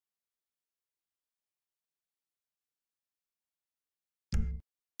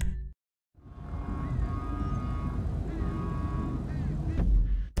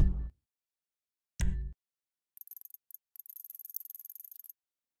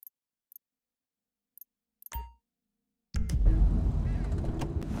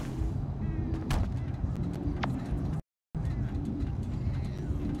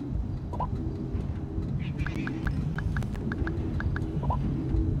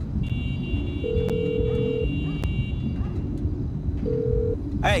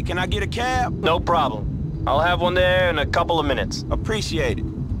Hey, can I get a cab? No problem. I'll have one there in a couple of minutes. Appreciate it.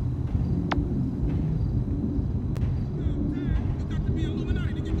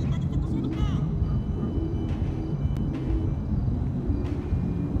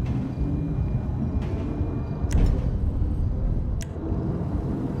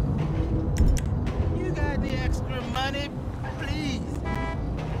 You got the extra money, please.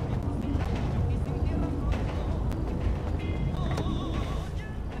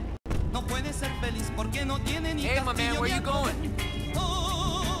 No puede ser feliz porque no tiene ni Hey, my man, where you going?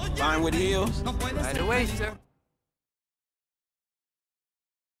 Vinewood Hills? No puede Right ser away, feliz. sir.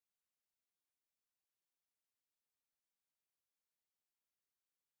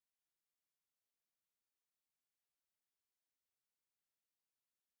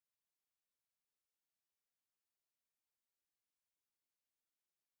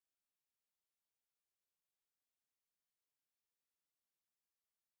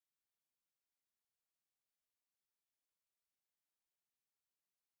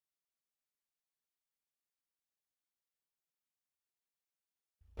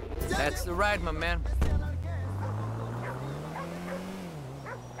 That's the ride, my man.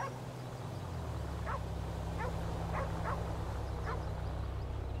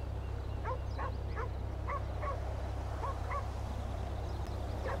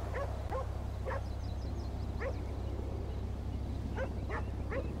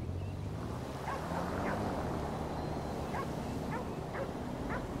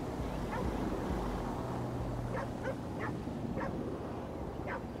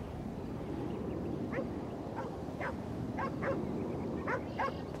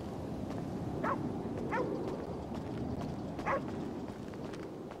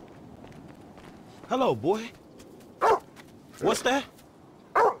 Hello, boy. What's that?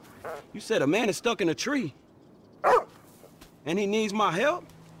 You said a man is stuck in a tree. And he needs my help?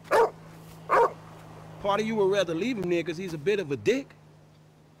 Part of you would rather leave him there because he's a bit of a dick.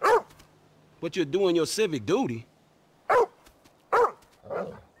 But you're doing your civic duty.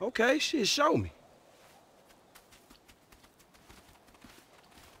 Okay, shit, show me.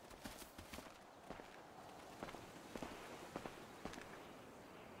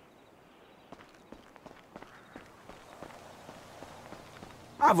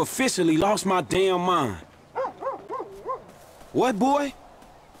 I've officially lost my damn mind. What, boy?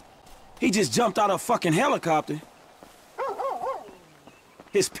 He just jumped out of a fucking helicopter.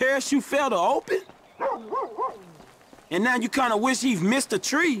 His parachute failed to open? And now you kind of wish he missed a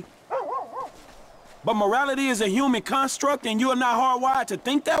tree. But morality is a human construct and you're not hardwired to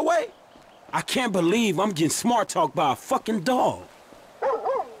think that way? I can't believe I'm getting smart talked by a fucking dog.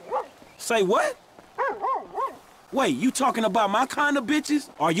 Say what? Wait, you talking about my kind of bitches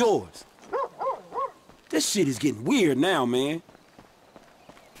or yours? This shit is getting weird now, man.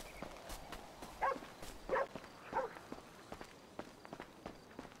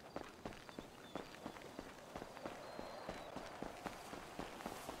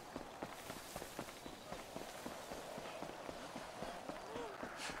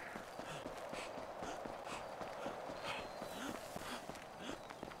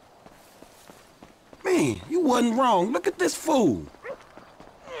 Man, you wasn't wrong. Look at this fool.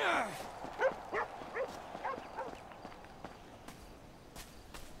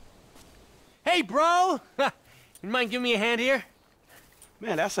 Hey, bro! You mind giving me a hand here?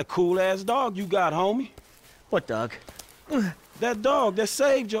 Man, that's a cool-ass dog you got, homie. What dog? That dog that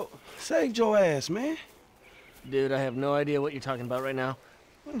saved your ass, man. Dude, I have no idea what you're talking about right now.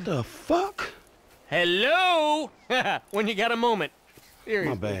 What the fuck? Hello! When you got a moment. Seriously.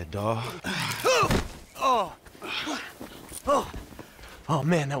 My bad, dog. Oh. Oh,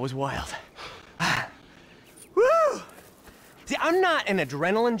 man, that was wild. Woo! See, I'm not an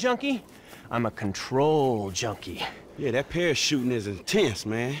adrenaline junkie. I'm a control junkie. Yeah, that parachuting is intense,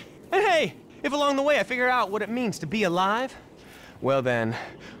 man. And hey, if along the way I figure out what it means to be alive, well then,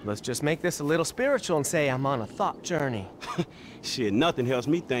 let's just make this a little spiritual and say I'm on a thought journey. Shit, nothing helps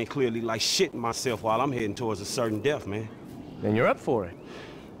me think clearly like shitting myself while I'm heading towards a certain death, man. Then you're up for it.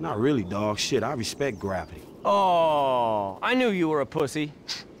 Not really, dog. Shit, I respect gravity. Oh, I knew you were a pussy.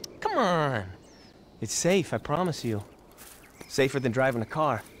 Come on. It's safe, I promise you. Safer than driving a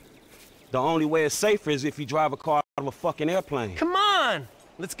car. The only way it's safer is if you drive a car out of a fucking airplane. Come on!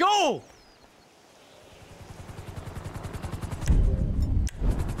 Let's go!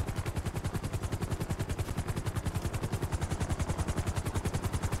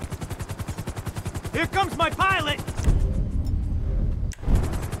 Here comes my pilot!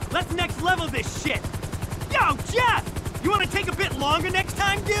 Let's next level this shit! Yo, Jeff! You wanna take a bit longer next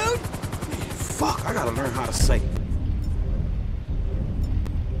time, dude? Man, fuck, I gotta learn how to say.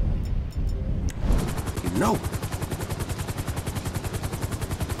 know.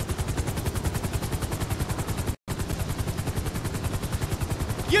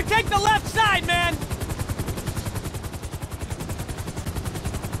 You take the left side, man!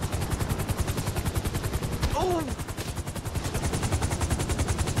 Oh!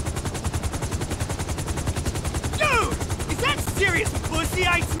 Dude! Is that serious pussy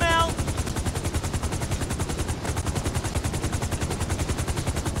I smell?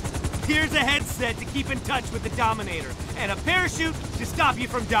 Here's a headset to keep in touch with the Dominator, and a parachute to stop you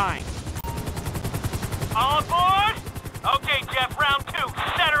from dying. All aboard? Okay, Jeff, round 2.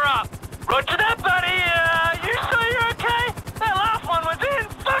 Set her up. Roger that, buddy. You sure you're okay? That last one was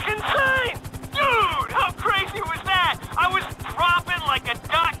insane. Dude, how crazy was that? I was dropping like a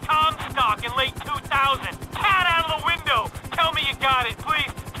 .com stock in late 2000. Cat out of the window. Tell me you got it, please.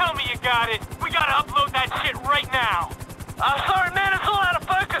 Tell me you got it. We gotta upload that shit right now. Sorry, man. It's all out of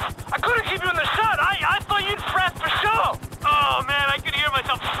focus. I couldn't keep you in the shot. I thought you'd fret for sure. Oh, man, I could hear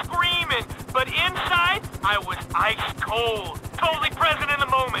myself screaming. But inside, I was ice cold. Totally present in the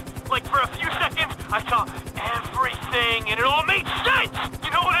moment. Like, for a few seconds, I saw everything, and it all made sense!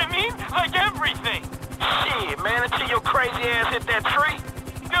 You know what I mean? Like, everything! Shit, man, until your crazy ass hit that tree.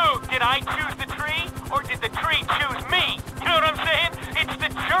 Dude, did I choose the tree, or did the tree choose me? You know what I'm saying? It's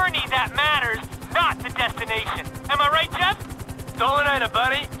the journey that matters, not the destination. Am I right, Jeff? Dominator,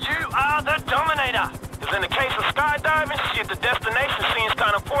 buddy. You are the Dominator. Because in the case of skydiving, shit, the destination seems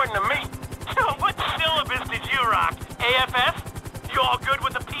kind of important to me. So, what syllabus did you rock? AFS? You all good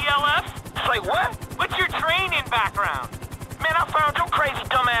with the PLF? Say what? What's your training background? Man, I found your crazy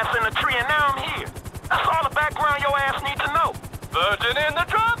dumbass in the tree and now I'm here. That's all the background your ass needs to know. Virgin in the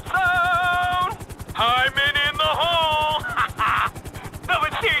drop zone! Hyman in the hole! No,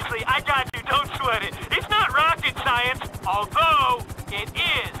 but seriously, I got you, don't sweat it. It's not rocket science, although it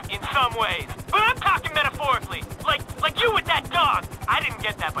is in some ways. But I'm talking metaphorically, like you with that dog. I didn't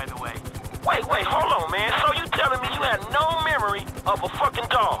get that, by the way. Wait, hold on, man. So you telling me you had no memory of a fucking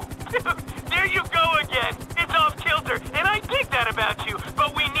dog? There you go again. It's off kilter, and I dig that about you.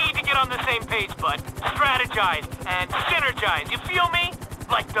 But we need to get on the same page, bud. Strategize and synergize. You feel me?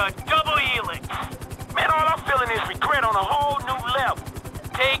 Like the double helix. Man, all I'm feeling is regret on a whole new level.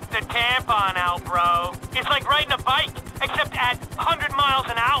 Take the tampon out, bro. It's like riding a bike, except at 100 miles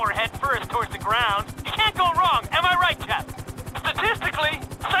an hour head first towards the ground. You can't go wrong. Am I right, Jeff? Statistically,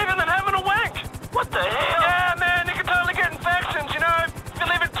 safer than having a wank. What the hell? Yeah, man, you can totally get infections, you know? If you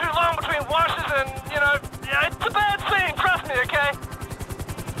leave it too long between washes and, you know, yeah, it's a bad thing, trust me, okay?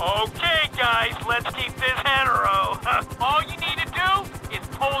 Okay, guys, let's keep this hetero. All you need to do is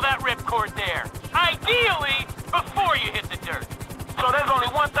pull that ripcord there. Ideally, before you hit the dirt. So there's only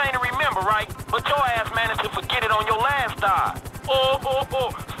one thing to remember, right? But your ass managed to forget it on your last dive. Oh,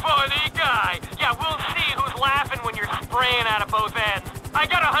 funny guy. Yeah, we'll see who's laughing when you're spraying out of both ends. I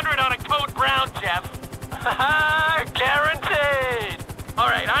got 100 on a Code Brown, Jeff. Guaranteed. All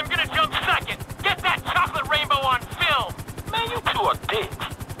right, I'm gonna jump second. Get that chocolate rainbow on film. Man, you two are dicks.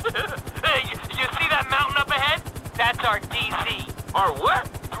 Hey, you see that mountain up ahead? That's our DC. Or what?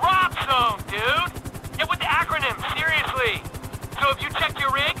 Drop zone, dude. Get with the acronym, seriously. So if you check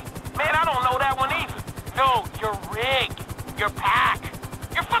your rig? Man, I don't know that one either. No, your rig. Your pack.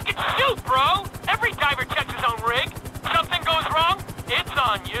 Your fucking suit, bro. Every diver checks his own rig. Something goes wrong, it's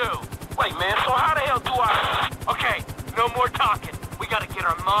on you. Wait, man, so how the hell do I... Okay, no more talking. We gotta get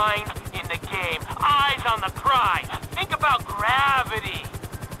our minds in the game. Eyes on the prize. Think about gravity.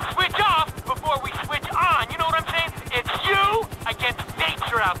 Switch off before we switch on. You know what I'm saying? It's you against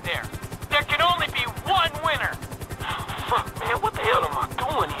nature out there. There can only be one winner. Fuck, man, what the hell am I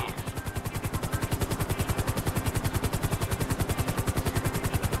doing here?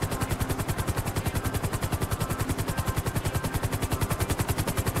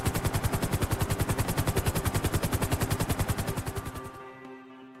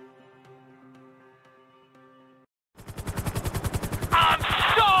 I'm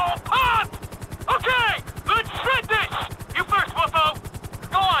so pumped! Okay, let's shred this! You first, Wuffo.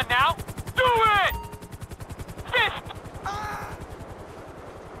 Go on now. Do it! Fist!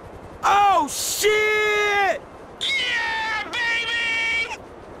 Oh, shit! Yeah, baby!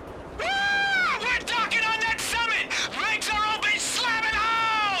 Woo! We're docking on that summit! Legs are open, slamming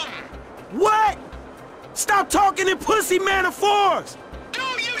home! What? Stop talking in pussy metaphors! Do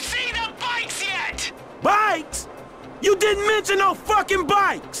you see the bikes yet? Bikes? You didn't mention no fucking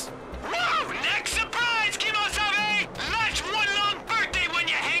bikes! Woo! Next surprise, Kimo-sabe! That's one long birthday when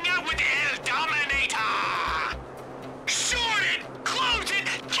you hang out with the El Dominator! Shorted, close it,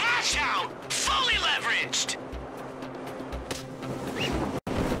 cash out, fully leveraged!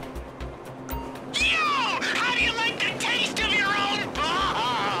 Yo!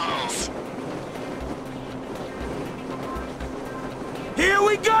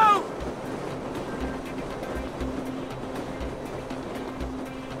 go!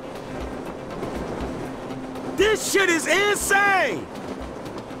 This shit is insane!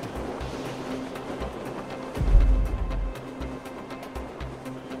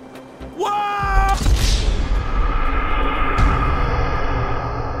 Whoa!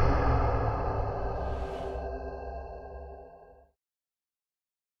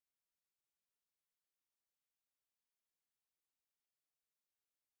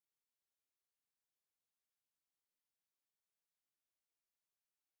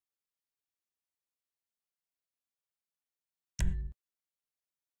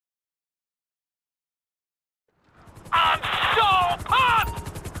 I'm so pumped!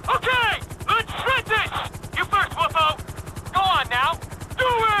 Okay, let's shred this! You first, Woofo! Go on now, do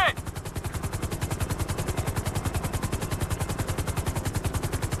it!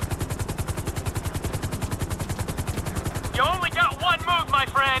 You only got one move, my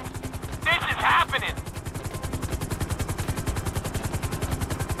friend. This is happening.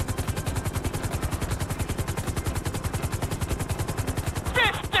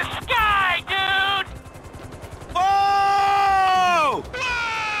 Fist the sky, dude! Oh!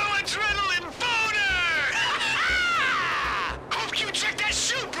 Whoa! Adrenaline boner! Hope you checked that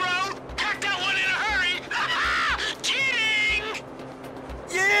chute, bro! Packed that one in a hurry! Kidding!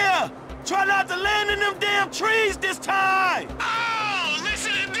 Yeah! Try not to land in them damn trees this time! Oh,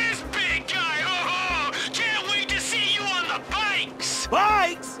 listen to this big guy! Oh, can't wait to see you on the bikes!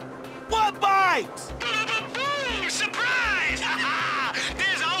 Bikes? What bikes? Boom! Surprise!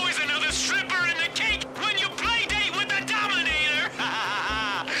 There's always another stripper in the cake when you play date with the Dominator!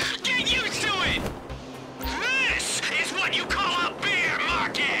 Get used to it! This is what you call a beer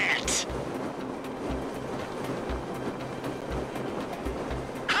market!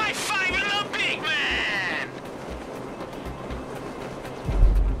 High-fiving the big man!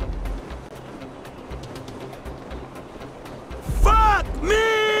 Fuck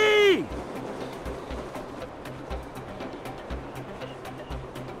me!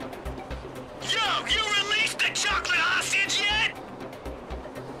 Yo, you released the chocolate hostage yet?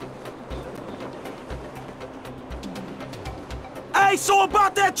 Hey, so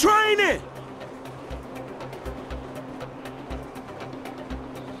about that training!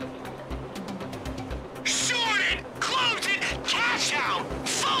 Short it! Close it! Cash out!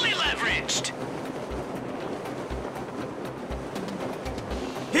 Fully leveraged!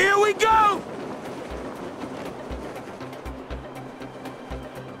 Here we go!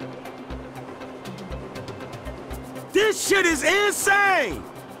 This shit is insane!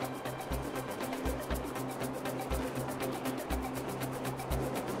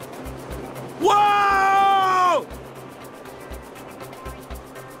 Whoa!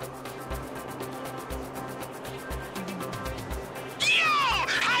 Yo!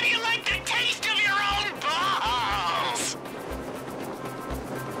 How do you like the taste of your own balls?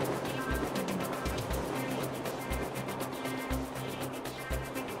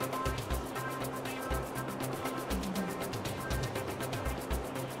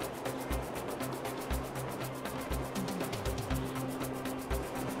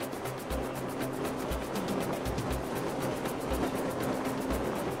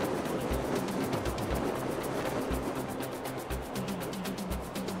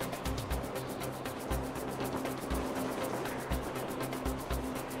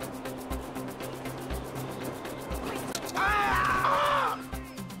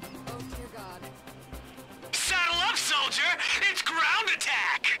 Saddle up, soldier! It's ground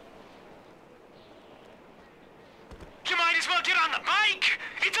attack! You might as well get on the bike!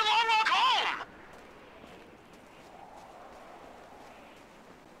 It's a long walk home!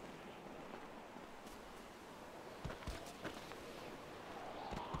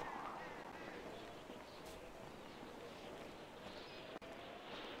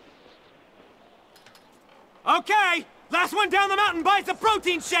 Okay, last one down the mountain buys the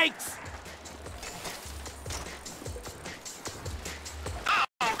protein shakes!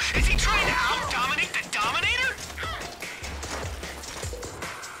 Oh, is he trying to out-dominate the Dominator?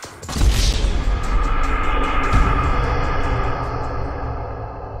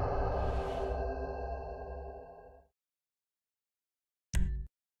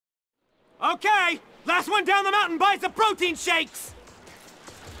 Okay, last one down the mountain buys the protein shakes!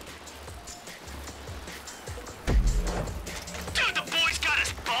 Dude, the boy's got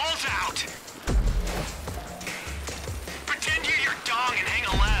his balls out! Pretend you're your dong and hang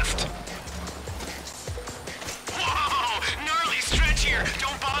a left. Whoa! Gnarly stretch here!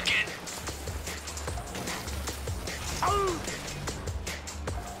 Don't bonk it!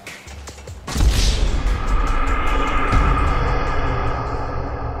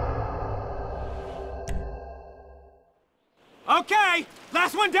 Okay,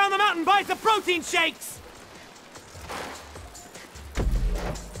 last one down the mountain buys the protein shakes.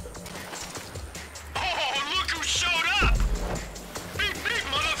 Oh, look who showed up! Big,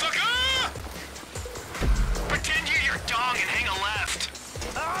 motherfucker! Pretend you're your dog and hang a left.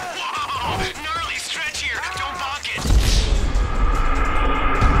 Whoa! Gnarly stretch here. Don't bonk it.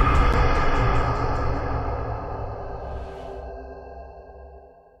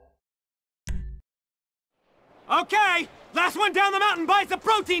 Okay, last one down the mountain buys the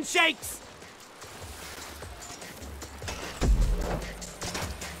protein shakes.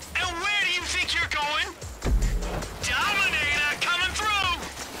 And where do you think you're going? Dominator coming through!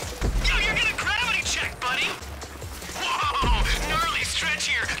 Yo, you're gonna gravity check, buddy! Whoa! Gnarly stretch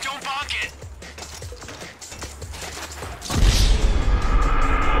here. Don't bonk it.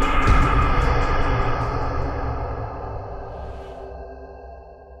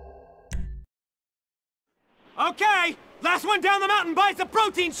 Okay, last one down the mountain buys the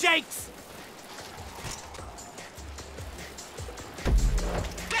protein shakes.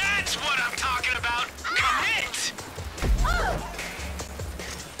 That's what I'm talking about! Commit!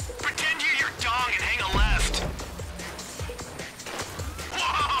 Pretend you're your dog and hang a left.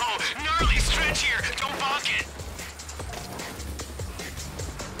 Whoa! Gnarly stretch here. Don't bonk it.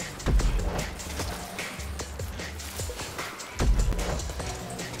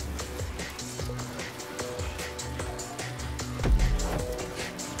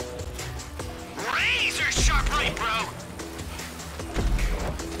 Razor sharp right, bro!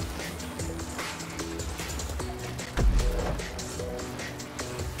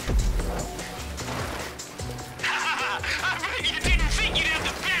 I bet you didn't think you'd have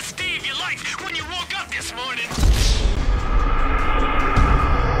the best day of your life when you woke up this morning.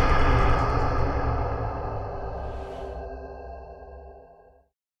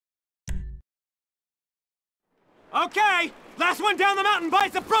 Okay, last one down the mountain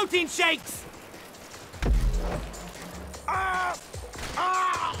buys the protein shakes.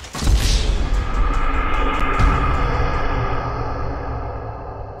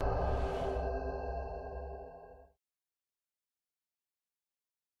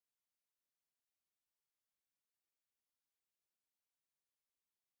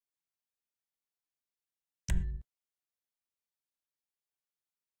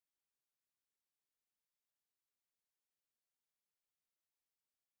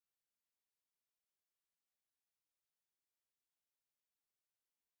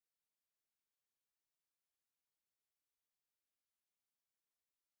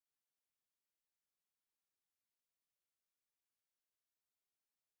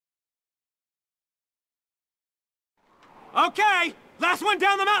 Okay, last one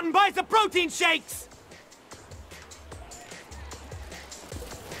down the mountain buys the protein shakes.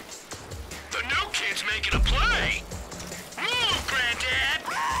 The new kid's making a play. Move, Granddad!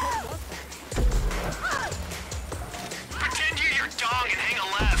 Pretend you're your dog and hang a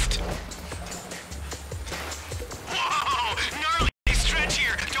left. Whoa! Gnarly stretch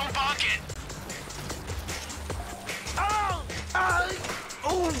here. Don't bonk it.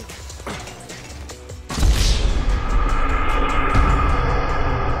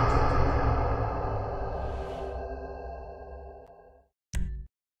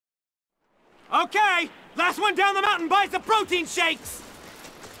 Okay, last one down the mountain buys the protein shakes.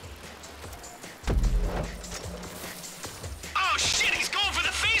 Oh shit, he's going for the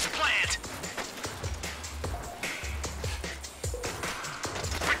face plant!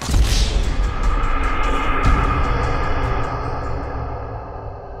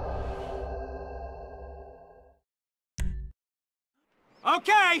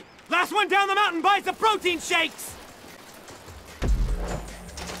 Okay, last one down the mountain buys the protein shakes.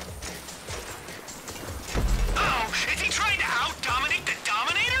 Oh, is he trying to out-dominate the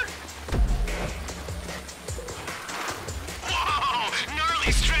Dominator? Whoa!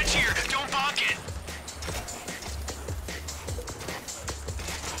 Gnarly stretch here. Don't bonk it.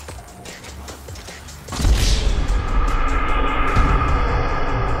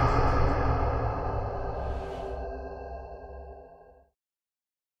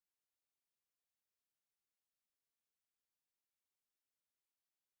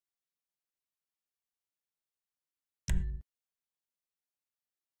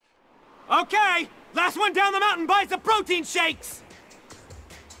 Okay, last one down the mountain buys the protein shakes.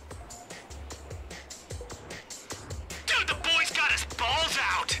 Dude, the boy's got his balls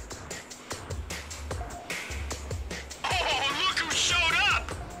out. Oh, look who showed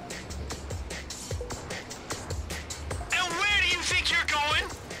up. And where do you think you're going?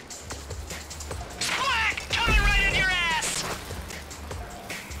 Splat! Coming right in your ass!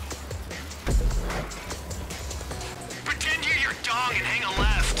 Pretend you're your dong and hang a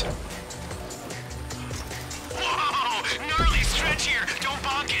left. Whoa! Gnarly stretch here. Don't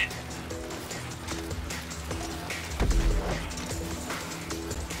bonk it.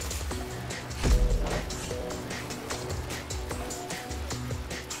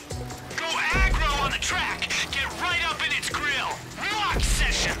 Go aggro on the track. Get right up in its grill. Lock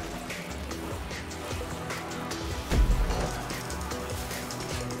session.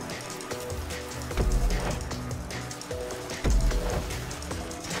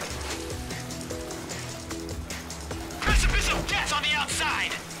 Precipice of death on the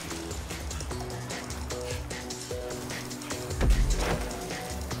outside!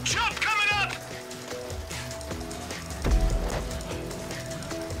 Jump coming up!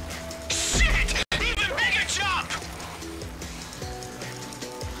 Shit! Even bigger jump!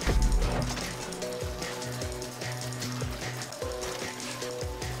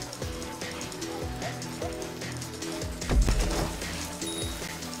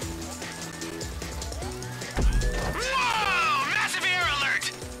 Whoa! Massive air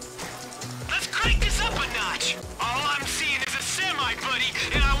alert! Let's crank this up a notch! All I'm seeing is a semi, buddy,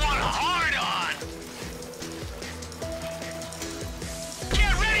 and I want a hard-on!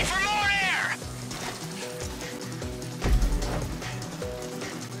 Get ready for more air!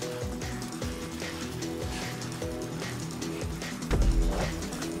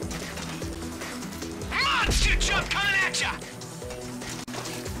 Monster jump coming at ya!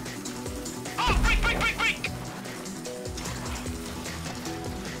 Oh, break, break, break, break!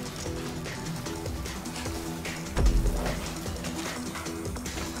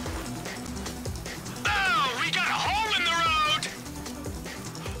 Oh, we got a hole in the road!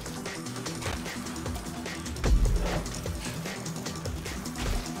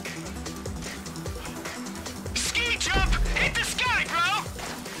 Ski jump! Hit the sky, bro!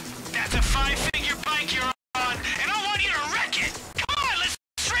 That's a 5-figure bike you're on, and I want you to wreck it! Come on, let's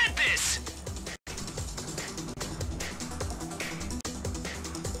shred this!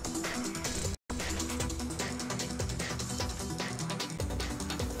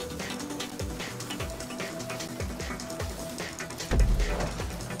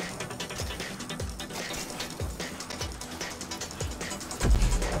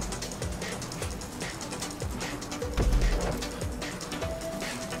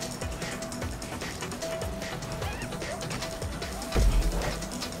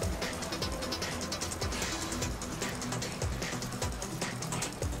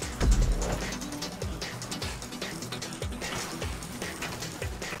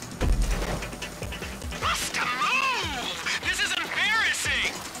 Bust a move! This is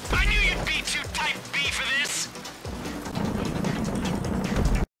embarrassing! I knew you'd be too type B for this!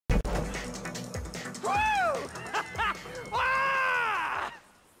 Woo! Ah!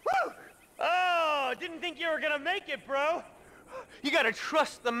 Woo! Oh, didn't think you were gonna make it, bro. You gotta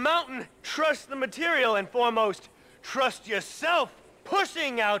trust the mountain, trust the material, and foremost, trust yourself.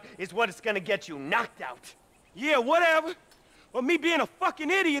 Pushing out is what is gonna get you knocked out. Yeah, whatever. But me being a fucking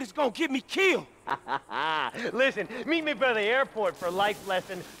idiot is gonna get me killed. Listen, meet me by the airport for life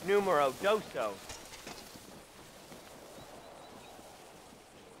lesson numero doso.